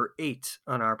 ranked number 8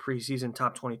 on our preseason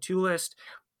top 22 list.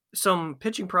 Some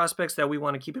pitching prospects that we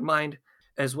want to keep in mind,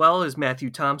 as well as Matthew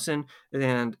Thompson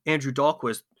and Andrew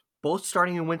Dahlquist, both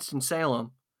starting in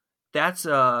Winston-Salem. That's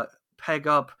a peg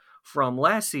up from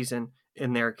last season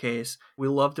in their case. We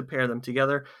love to pair them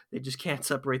together. They just can't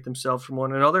separate themselves from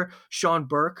one another. Sean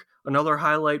Burke, another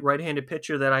highlight right-handed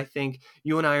pitcher that I think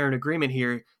you and I are in agreement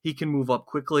here. He can move up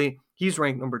quickly. He's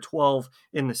ranked number 12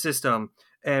 in the system.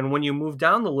 And when you move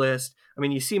down the list, I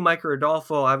mean, you see Mike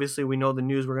Rodolfo. Obviously, we know the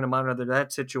news. We're going to monitor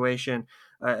that situation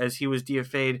as he was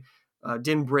DFA'd,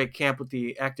 didn't break camp with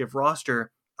the active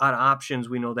roster. Out of options,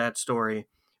 we know that story.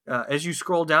 As you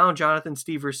scroll down, Jonathan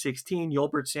Stiever, 16,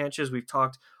 Yolbert Sanchez, we've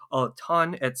talked a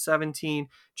ton at 17,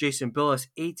 Jason Billis,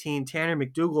 18, Tanner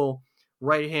McDougal,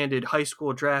 right-handed high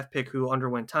school draft pick who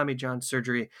underwent Tommy John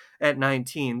surgery at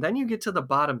 19. Then you get to the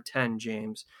bottom 10,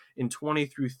 James, in 20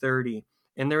 through 30.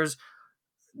 And there's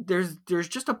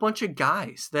just a bunch of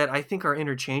guys that I think are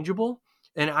interchangeable.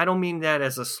 And I don't mean that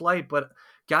as a slight, but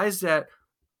guys that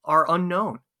are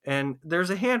unknown. And there's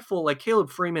a handful, like Caleb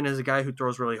Freeman is a guy who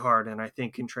throws really hard and I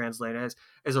think can translate as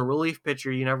a relief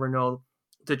pitcher. You never know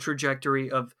the trajectory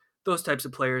of those types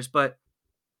of players, but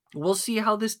we'll see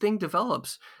how this thing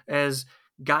develops, as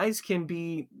guys can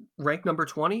be ranked number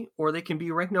 20 or they can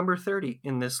be ranked number 30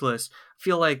 in this list. I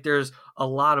feel like there's a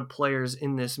lot of players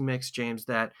in this mix, James,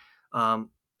 that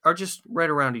are just right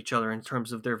around each other in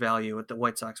terms of their value at the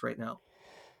White Sox right now.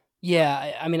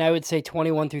 Yeah, I mean, I would say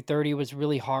 21 through 30 was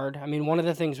really hard. I mean, one of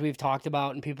the things we've talked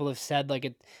about and people have said,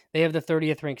 they have the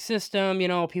 30th ranked system,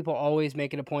 people always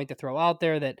make it a point to throw out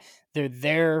there that they're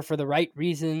there for the right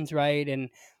reasons, right? And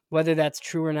whether that's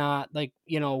true or not,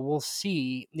 we'll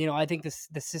see. I think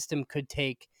the system could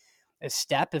take a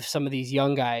step if some of these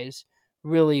young guys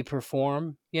really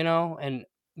perform, and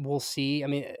we'll see. I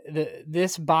mean,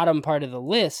 this bottom part of the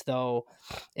list, though,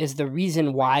 is the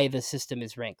reason why the system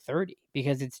is ranked 30,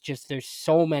 because it's just, there's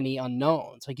so many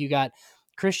unknowns. Like, you got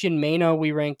Christian Mano,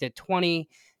 we ranked at 20.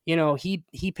 He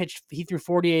threw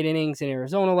 48 innings in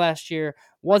Arizona last year,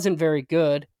 wasn't very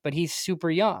good, but he's super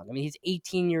young. I mean, he's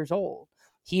 18 years old.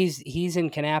 He's in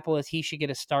Kannapolis. He should get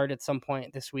a start at some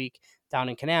point this week down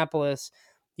in Kannapolis.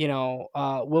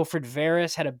 Wilfred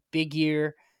Veras had a big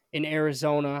year in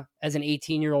Arizona as an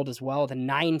 18-year-old as well, with a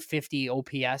 950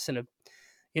 OPS and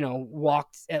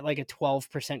walked at like a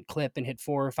 12% clip and hit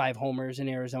 4 or 5 homers in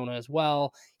Arizona as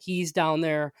well. He's down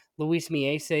there. Luis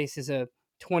Mieses is a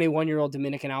 21-year-old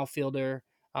Dominican outfielder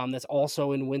that's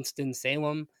also in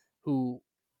Winston-Salem, who,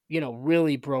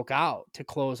 really broke out to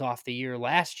close off the year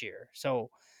last year. So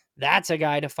that's a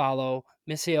guy to follow.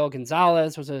 Misael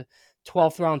Gonzalez was a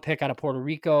 12th round pick out of Puerto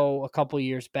Rico a couple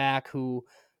years back, who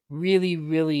really,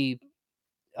 really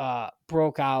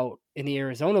broke out in the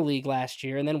Arizona League last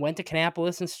year and then went to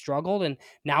Kannapolis and struggled. And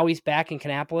now he's back in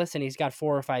Kannapolis and he's got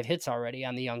 4 or 5 hits already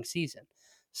on the young season.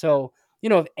 So,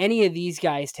 if any of these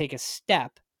guys take a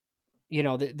step,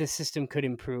 the system could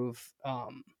improve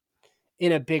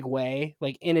in a big way,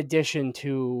 like in addition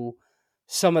to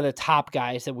some of the top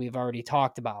guys that we've already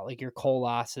talked about, like your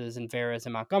Colos's and Veras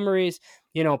and Montgomerys,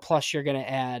 plus you're going to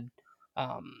add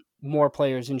more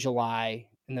players in July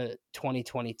in the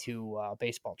 2022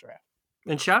 baseball draft.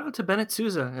 And shout out to Bennett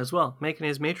Sousa as well, making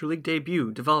his major league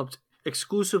debut, developed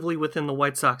exclusively within the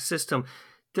White Sox system.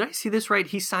 Did I see this right?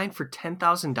 He signed for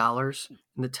 $10,000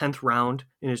 in the 10th round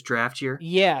in his draft year?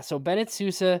 Yeah, so Bennett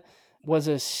Sousa was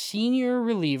a senior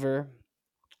reliever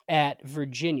at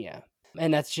Virginia.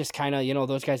 And that's just kind of,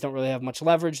 those guys don't really have much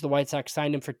leverage. The White Sox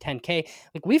signed him for $10K.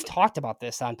 Like, we've talked about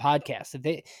this on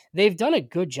podcasts. They've done a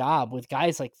good job with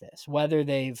guys like this, whether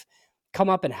they've come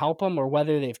up and help them or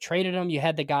whether they've traded them. You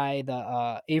had the guy,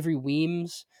 Avery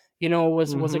Weems,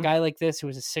 was a guy like this who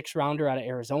was a 6th rounder out of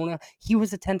Arizona. He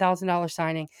was a $10,000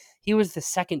 signing. He was the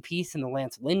second piece in the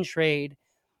Lance Lynn trade.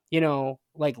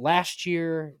 Like last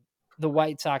year, the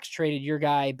White Sox traded your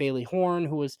guy, Bailey Horn,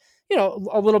 who was,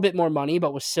 a little bit more money,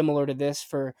 but was similar to this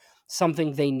for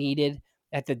something they needed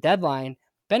at the deadline.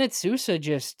 Bennett Sousa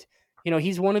just,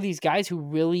 he's one of these guys who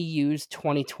really used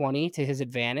 2020 to his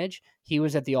advantage. He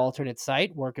was at the alternate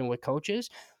site working with coaches.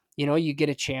 You get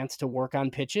a chance to work on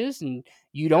pitches, and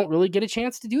you don't really get a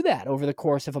chance to do that over the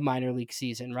course of a minor league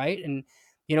season, right? And,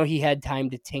 he had time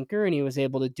to tinker, and he was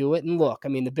able to do it. And look,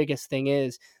 the biggest thing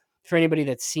is, for anybody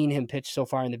that's seen him pitch so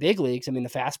far in the big leagues, the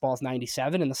fastball is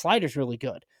 97 and the slider's really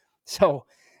good. So,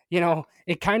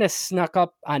 it kind of snuck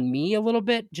up on me a little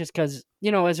bit just because,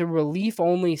 as a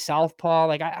relief-only southpaw,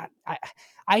 like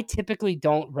I typically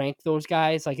don't rank those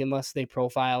guys, like unless they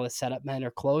profile as setup men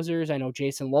or closers. I know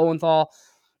Jason Lowenthal,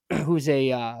 who's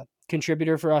a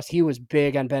contributor for us, he was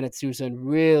big on Bennett Sousa and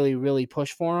really, really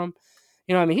pushed for him.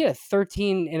 He had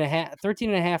 13 and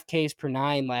a half Ks per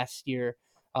 9 last year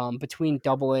between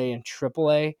AA and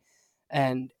AAA.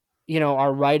 And,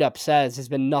 our write-up says has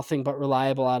been nothing but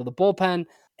reliable out of the bullpen.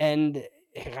 And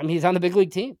he's on the big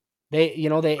league team.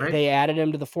 They added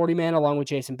him to the 40-man along with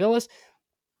Jason Billis.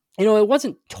 It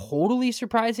wasn't totally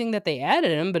surprising that they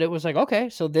added him, but it was like, okay,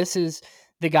 so this is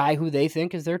the guy who they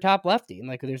think is their top lefty. And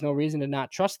like, there's no reason to not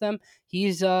trust them.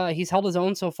 He's held his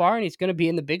own so far, and he's going to be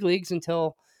in the big leagues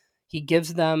until he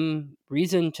gives them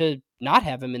reason to not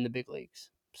have him in the big leagues.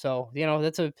 So,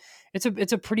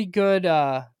 it's a pretty good,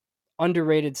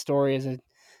 underrated story as a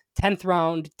 10th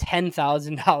round,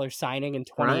 $10,000 signing in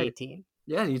 2018. Right.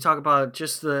 Yeah, you talk about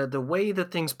just the way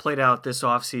that things played out this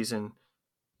offseason.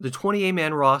 The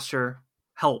 28-man roster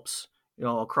helps,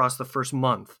 across the first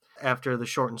month after the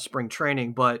shortened spring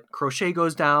training. But Crochet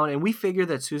goes down, and we figured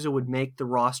that Sousa would make the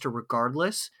roster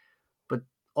regardless. But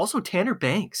also Tanner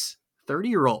Banks,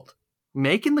 30-year-old,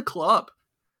 making the club.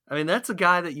 That's a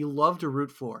guy that you love to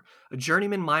root for. A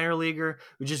journeyman minor leaguer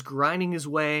who's just grinding his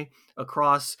way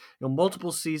across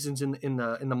multiple seasons in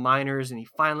the minors, and he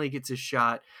finally gets his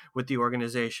shot with the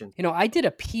organization. I did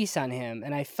a piece on him,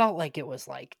 and I felt like it was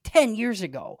like 10 years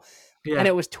ago. Yeah. And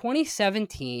it was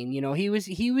 2017.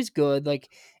 He was good, like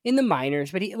in the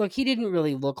minors, but he didn't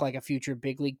really look like a future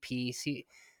big league piece.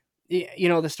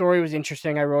 The story was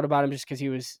interesting. I wrote about him just because he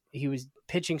was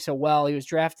pitching so well. He was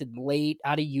drafted late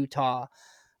out of Utah.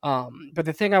 But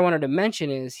the thing I wanted to mention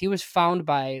is he was found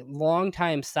by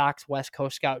longtime Sox West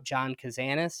Coast scout John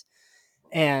Kazanis.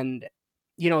 And,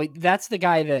 that's the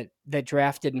guy that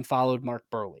drafted and followed Mark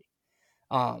Burley.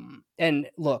 And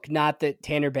look, not that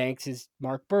Tanner Banks is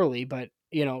Mark Burley, but,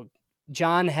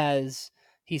 John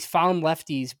he's found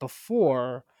lefties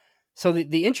before. So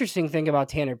the interesting thing about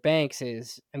Tanner Banks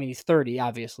is, he's 30,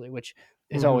 obviously, which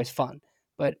is always fun.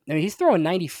 But he's throwing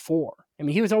 94.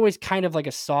 He was always kind of like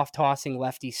a soft tossing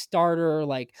lefty starter,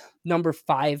 like number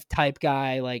 5 type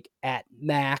guy, like at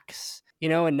max,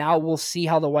 and now we'll see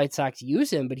how the White Sox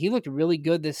use him. But he looked really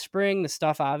good this spring. The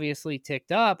stuff obviously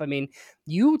ticked up.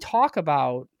 You talk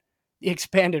about the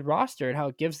expanded roster and how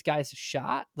it gives guys a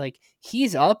shot. Like,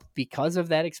 he's up because of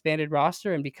that expanded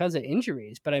roster and because of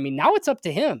injuries. But now it's up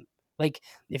to him. Like,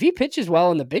 if he pitches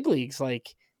well in the big leagues,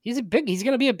 like he's going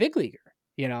to be a big leaguer.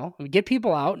 Get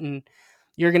people out and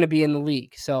you're going to be in the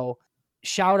league. So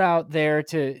shout out there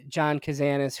to John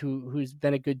Kazanis, who's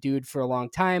been a good dude for a long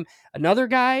time. Another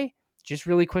guy just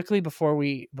really quickly before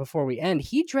we end,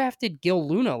 he drafted Gil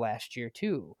Luna last year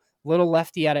too. Little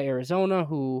lefty out of Arizona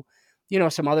who,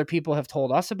 some other people have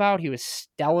told us about. He was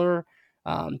stellar.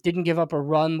 Didn't give up a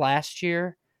run last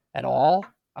year at all.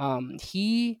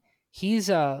 He's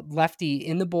a lefty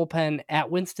in the bullpen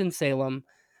at Winston-Salem,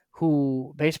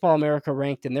 who Baseball America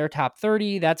ranked in their top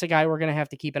 30. That's a guy we're going to have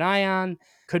to keep an eye on.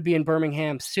 Could be in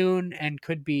Birmingham soon and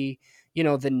could be,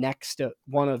 the next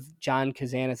one of John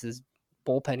Kazanis'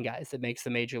 bullpen guys that makes the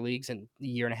major leagues in a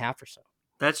year and a half or so.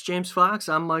 That's James Fox.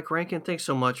 I'm Mike Rankin. Thanks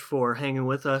so much for hanging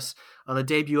with us on the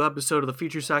debut episode of the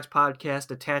Future Sox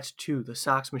podcast attached to the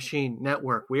Sox Machine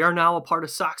Network. We are now a part of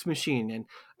Sox Machine and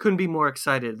couldn't be more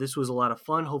excited. This was a lot of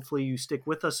fun. Hopefully you stick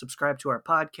with us, subscribe to our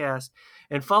podcast,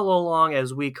 and follow along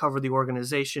as we cover the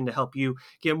organization to help you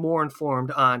get more informed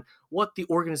on what the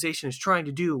organization is trying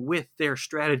to do with their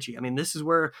strategy. I mean, this is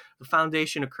where the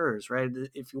foundation occurs, right?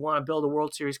 If you want to build a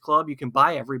World Series club, you can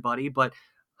buy everybody, but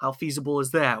how feasible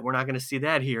is that? We're not going to see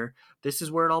that here. This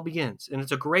is where it all begins, and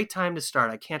it's a great time to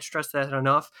start. I can't stress that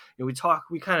enough.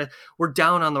 We're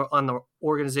down on the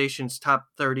organization's top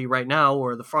 30 right now,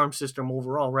 or the farm system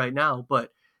overall right now,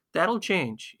 but that'll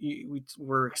change.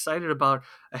 We're excited about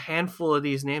a handful of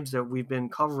these names that we've been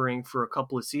covering for a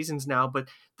couple of seasons now, but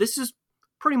this is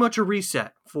pretty much a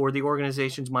reset for the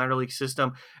organization's minor league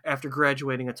system after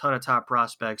graduating a ton of top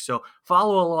prospects. So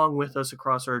follow along with us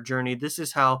across our journey. This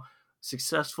is how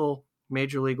successful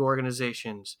major league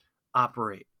organizations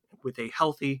operate, with a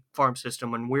healthy farm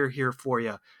system, and we're here for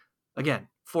you. Again,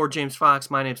 for James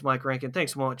Fox, my name's Mike Rankin.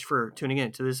 Thanks so much for tuning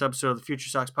in to this episode of the Future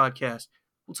Sox podcast.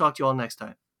 We'll talk to you all next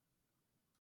time.